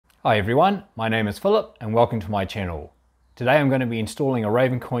Hi everyone, my name is Philip and welcome to my channel. Today I'm going to be installing a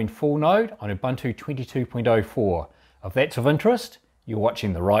Ravencoin full node on Ubuntu 22.04. If that's of interest, you're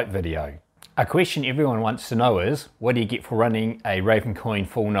watching the right video. A question everyone wants to know is, what do you get for running a Ravencoin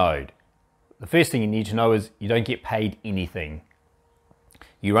full node? The first thing you need to know is you don't get paid anything.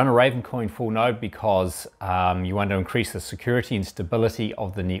 You run a Ravencoin full node because you want to increase the security and stability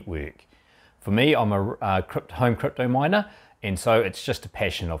of the network. For me, I'm a home crypto miner, and so it's just a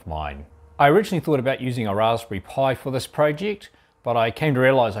passion of mine. I originally thought about using a Raspberry Pi for this project, but I came to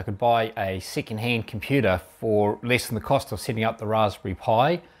realize I could buy a second-hand computer for less than the cost of setting up the Raspberry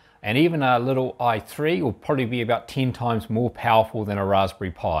Pi, and even a little i3 will probably be about 10 times more powerful than a Raspberry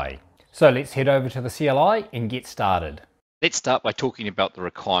Pi. So let's head over to the CLI and get started. Let's start by talking about the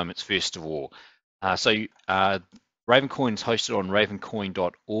requirements first of all. Ravencoin is hosted on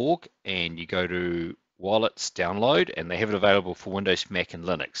ravencoin.org, and you go to Wallets, download, and they have it available for Windows, Mac, and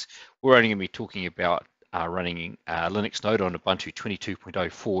Linux. We're only going to be talking about running a Linux node on Ubuntu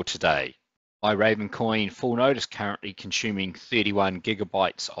 22.04 today. My Ravencoin full node is currently consuming 31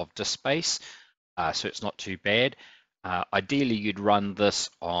 gigabytes of disk space, so it's not too bad. Ideally, you'd run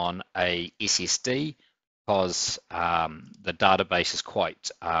this on a SSD because the database is quite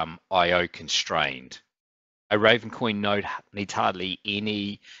I/O constrained. A Ravencoin node needs hardly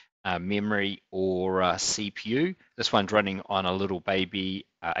any memory or CPU. This one's running on a little baby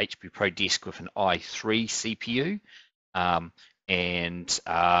HP Pro desk with an i3 CPU, and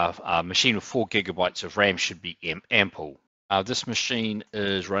a machine with 4 gigabytes of RAM should be ample. This machine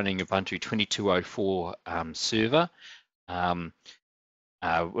is running Ubuntu 22.04 server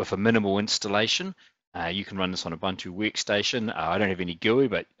with a minimal installation. You can run this on Ubuntu Workstation. I don't have any GUI,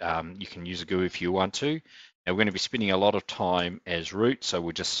 but you can use a GUI if you want to. Now we're going to be spending a lot of time as root, so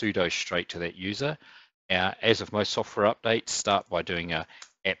we'll just sudo straight to that user. As with most software updates, start by doing a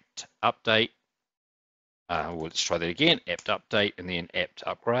apt update. Well, let's try that again, apt update and then apt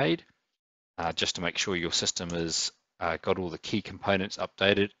upgrade, just to make sure your system has got all the key components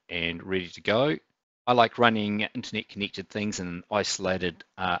updated and ready to go. I like running internet connected things in an isolated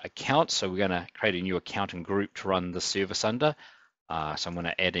account, so we're going to create a new account and group to run the service under. So I'm going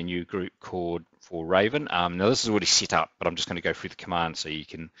to add a new group called for Raven. Now this is already set up, but I'm just going to go through the commands so you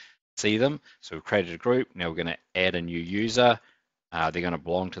can see them. So we've created a group. Now we're going to add a new user. They're going to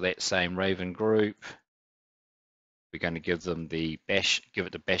belong to that same Raven group. We're going to give them the bash, give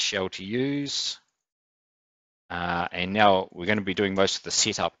it the bash shell to use. And now we're going to be doing most of the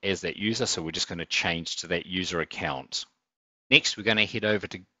setup as that user, so we're just going to change to that user account. Next, we're going to head over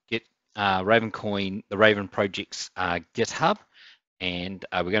to get Ravencoin, the Raven project's GitHub, and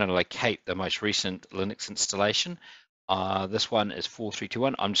we're going to locate the most recent Linux installation. This one is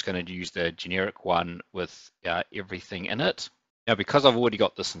 4.3.2.1. I'm just going to use the generic one with everything in it. Now, because I've already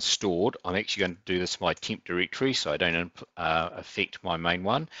got this installed, I'm actually going to do this in my temp directory so I don't affect my main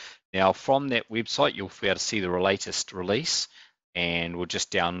one. Now, from that website, you'll be able to see the latest release, and we'll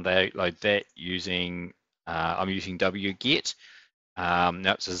just download that using, I'm using wget.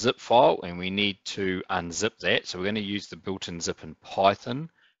 Now it's a zip file, and we need to unzip that. So we're going to use the built-in zip in Python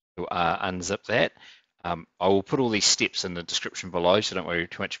to unzip that. I will put all these steps in the description below, so don't worry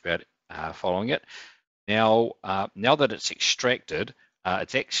too much about following it. Now, now that it's extracted,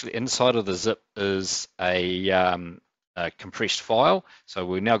 it's actually inside of the zip is a compressed file. So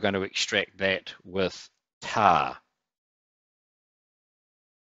we're now going to extract that with tar.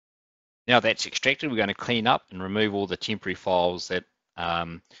 Now that's extracted, we're going to clean up and remove all the temporary files that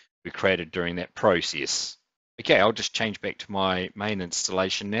we created during that process. Okay, I'll just change back to my main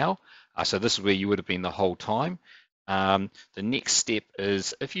installation now. So this is where you would have been the whole time. The next step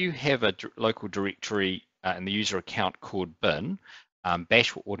is if you have a local directory in the user account called bin,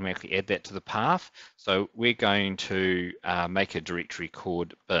 Bash will automatically add that to the path. So we're going to make a directory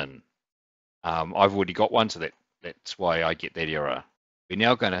called bin. I've already got one, so that's why I get that error. We're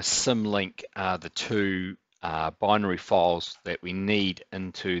now going to symlink the two binary files that we need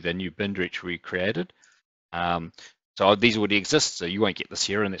into the new bin directory we created. So these already exist, so you won't get this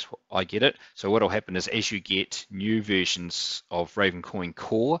here, and that's what I get it. So what will happen is as you get new versions of Ravencoin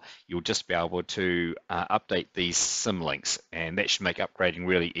Core, you'll just be able to update these symlinks, and that should make upgrading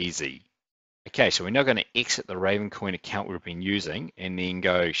really easy. Okay, so we're now going to exit the Ravencoin account we've been using and then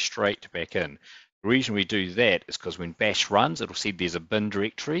go straight back in. The reason we do that is because when Bash runs, it'll see there's a bin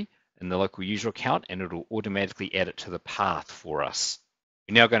directory in the local user account, and it'll automatically add it to the path for us.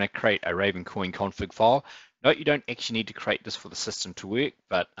 We're now going to create a Ravencoin config file. Note you don't actually need to create this for the system to work,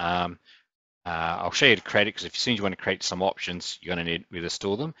 but I'll show you how to create it, because as soon as you want to create some options, you're going to need where to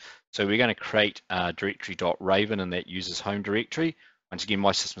store them. So we're going to create directory.raven in that user's home directory. Once again,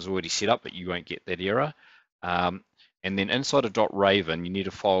 my system is already set up, but you won't get that error. And then inside of .raven, you need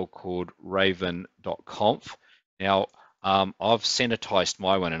a file called raven.conf. Now, I've sanitized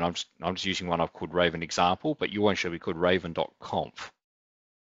my one, and I'm just using one I've called Raven example, but your one should be called raven.conf.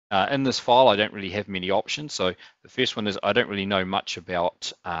 In this file, I don't really have many options. So the first one is I don't really know much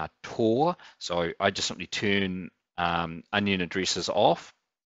about Tor, so I just simply turn onion addresses off.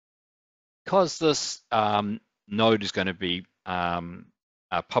 Because this node is going to be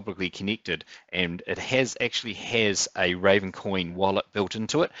publicly connected, and it actually has a Ravencoin wallet built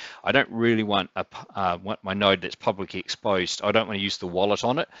into it. I don't really want my node that's publicly exposed. I don't want to use the wallet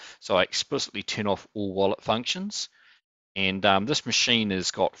on it, so I explicitly turn off all wallet functions. And this machine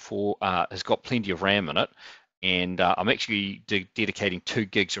has got plenty of RAM in it, and I'm actually dedicating 2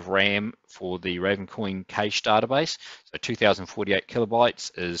 gigs of RAM for the Ravencoin cache database. So 2048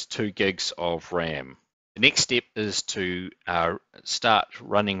 kilobytes is 2 gigs of RAM. The next step is to start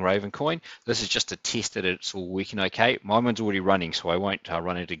running Ravencoin. This is just to test that it's all working okay. My one's already running, so I won't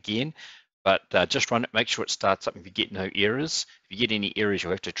run it again. But just run it, make sure it starts up if you get no errors. If you get any errors,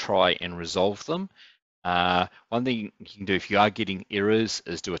 you'll have to try and resolve them. One thing you can do if you are getting errors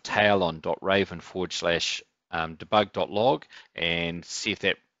is do a tail on .raven/debug.log and see if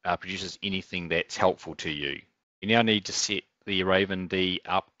that produces anything that's helpful to you. You now need to set the Raven-D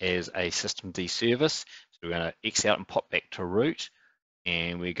up as a systemd service. So we're going to X out and pop back to root,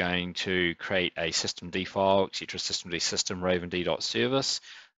 and we're going to create a systemd file, etc. systemd system raven-d.service.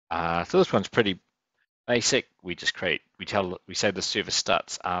 So this one's pretty basic. We just we say the service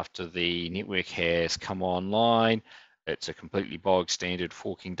starts after the network has come online. It's a completely bog standard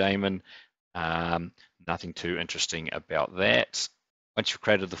forking daemon. Nothing too interesting about that. Once you've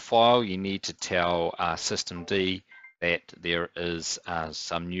created the file, you need to tell systemd that there is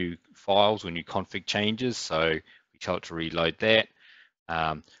some new files or new config changes. So we tell it to reload that.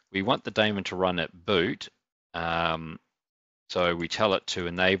 We want the daemon to run at boot. So we tell it to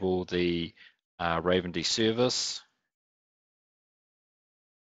enable the Raven-D service.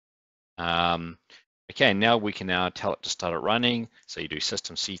 Okay, now we can tell it to start it running. So you do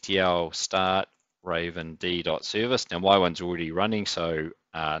systemctl start raven-d.service. Now my one's already running, so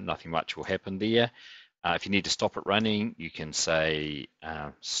nothing much will happen there. If you need to stop it running, you can say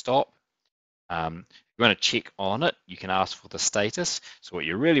stop. If you want to check on it, you can ask for the status. So what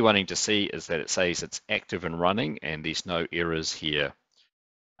you're really wanting to see is that it says it's active and running and there's no errors here.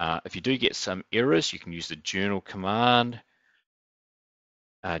 If you do get some errors, you can use the journal command,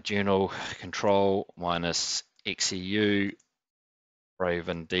 journal control -xeu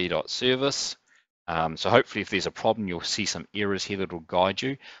raven-d.service. So hopefully if there's a problem, you'll see some errors here that will guide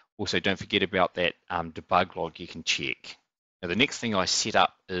you. Also, don't forget about that debug log you can check. Now, the next thing I set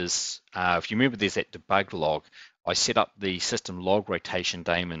up is, if you remember there's that debug log, I set up the system log rotation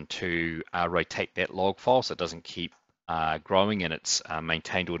daemon to rotate that log file so it doesn't keep growing and it's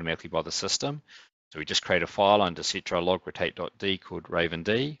maintained automatically by the system. So we just create a file under cetera log rotate.d called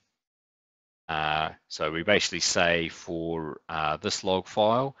raven-d. So we basically say for this log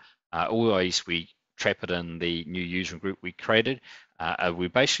file, always we trap it in the new user group we created. We're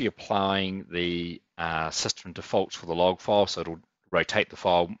basically applying the system defaults for the log file, so it'll rotate the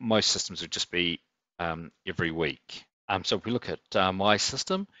file. Most systems would just be every week. So if we look at my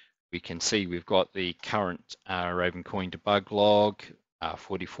system, we can see we've got the current Ravencoin debug log,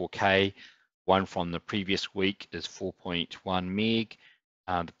 44K. One from the previous week is 4.1 meg.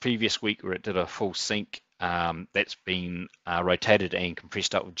 The previous week where it did a full sync, that's been rotated and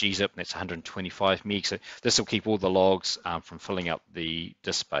compressed up with gzip, and that's 125 meg. So this will keep all the logs from filling up the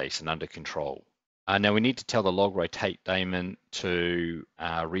disk space and under control. Now we need to tell the log rotate daemon to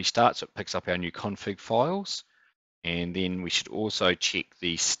restart, so it picks up our new config files. And then we should also check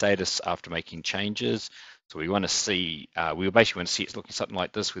the status after making changes. So we want to see, we basically want to see it's looking something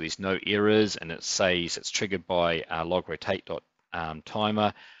like this where there's no errors and it says it's triggered by log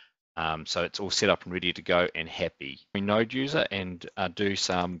rotate.timer. So it's all set up and ready to go and happy. We node user and do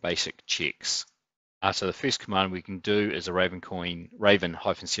some basic checks. So the first command we can do is a Ravencoin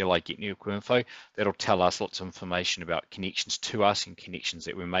raven-cli get network info. That'll tell us lots of information about connections to us and connections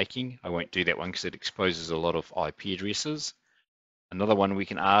that we're making. I won't do that one because it exposes a lot of IP addresses. Another one we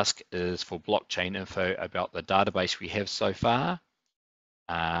can ask is for blockchain info about the database we have so far.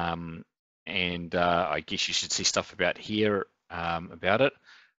 I guess you should see stuff about here about it.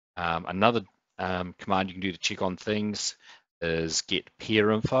 Another command you can do to check on things is get peer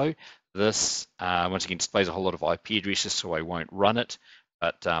info. This, once again, displays a whole lot of IP addresses, so I won't run it,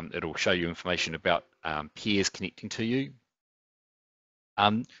 but it'll show you information about peers connecting to you.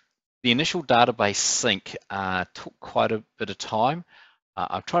 The initial database sync took quite a bit of time.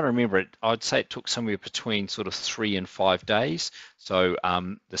 I'm trying to remember it. I'd say it took somewhere between sort of 3 and 5 days. So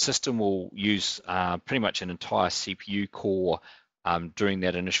the system will use pretty much an entire CPU core during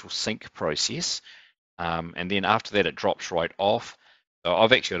that initial sync process. And then after that, it drops right off. So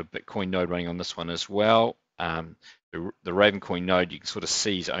I've actually got a Bitcoin node running on this one as well. The Ravencoin node, you can sort of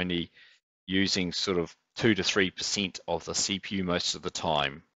see, is only using sort of 2 to 3% of the CPU most of the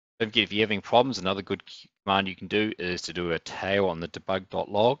time. Don't forget, if you're having problems, another good command you can do is to do a tail on the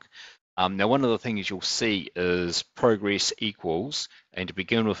debug.log. Now, one of the things you'll see is progress equals, and to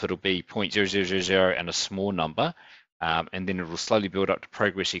begin with, it'll be 0.0000 and a small number, and then it will slowly build up to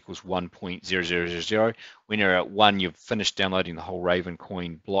progress equals 1.0000. When you're at 1, you've finished downloading the whole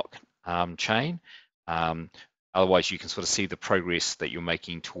Ravencoin block chain. Otherwise, you can sort of see the progress that you're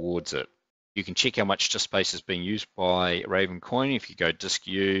making towards it. You can check how much disk space is being used by Ravencoin. If you go disk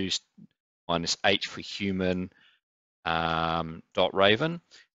used -h for human .raven.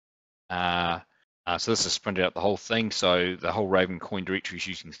 So this is printed out the whole thing. So the whole Ravencoin directory is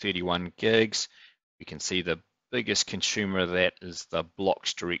using 31 gigs. You can see the biggest consumer of that is the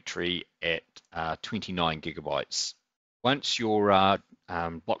blocks directory at 29 gigabytes. Once your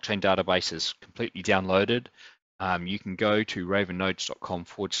blockchain database is completely downloaded, you can go to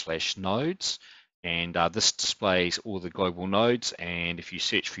ravennodes.com/nodes, and this displays all the global nodes. And if you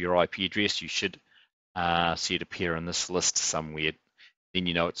search for your IP address, you should see it appear in this list somewhere. Then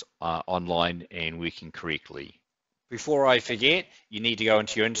you know it's online and working correctly. Before I forget, you need to go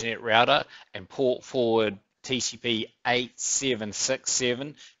into your internet router and port forward TCP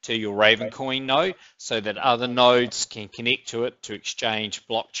 8767 to your Ravencoin node so that other nodes can connect to it to exchange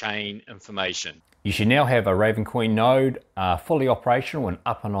blockchain information. You should now have a Ravencoin node fully operational and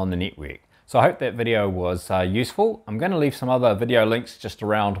up and on the network. So I hope that video was useful. I'm going to leave some other video links just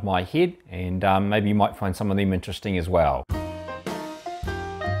around my head, and maybe you might find some of them interesting as well.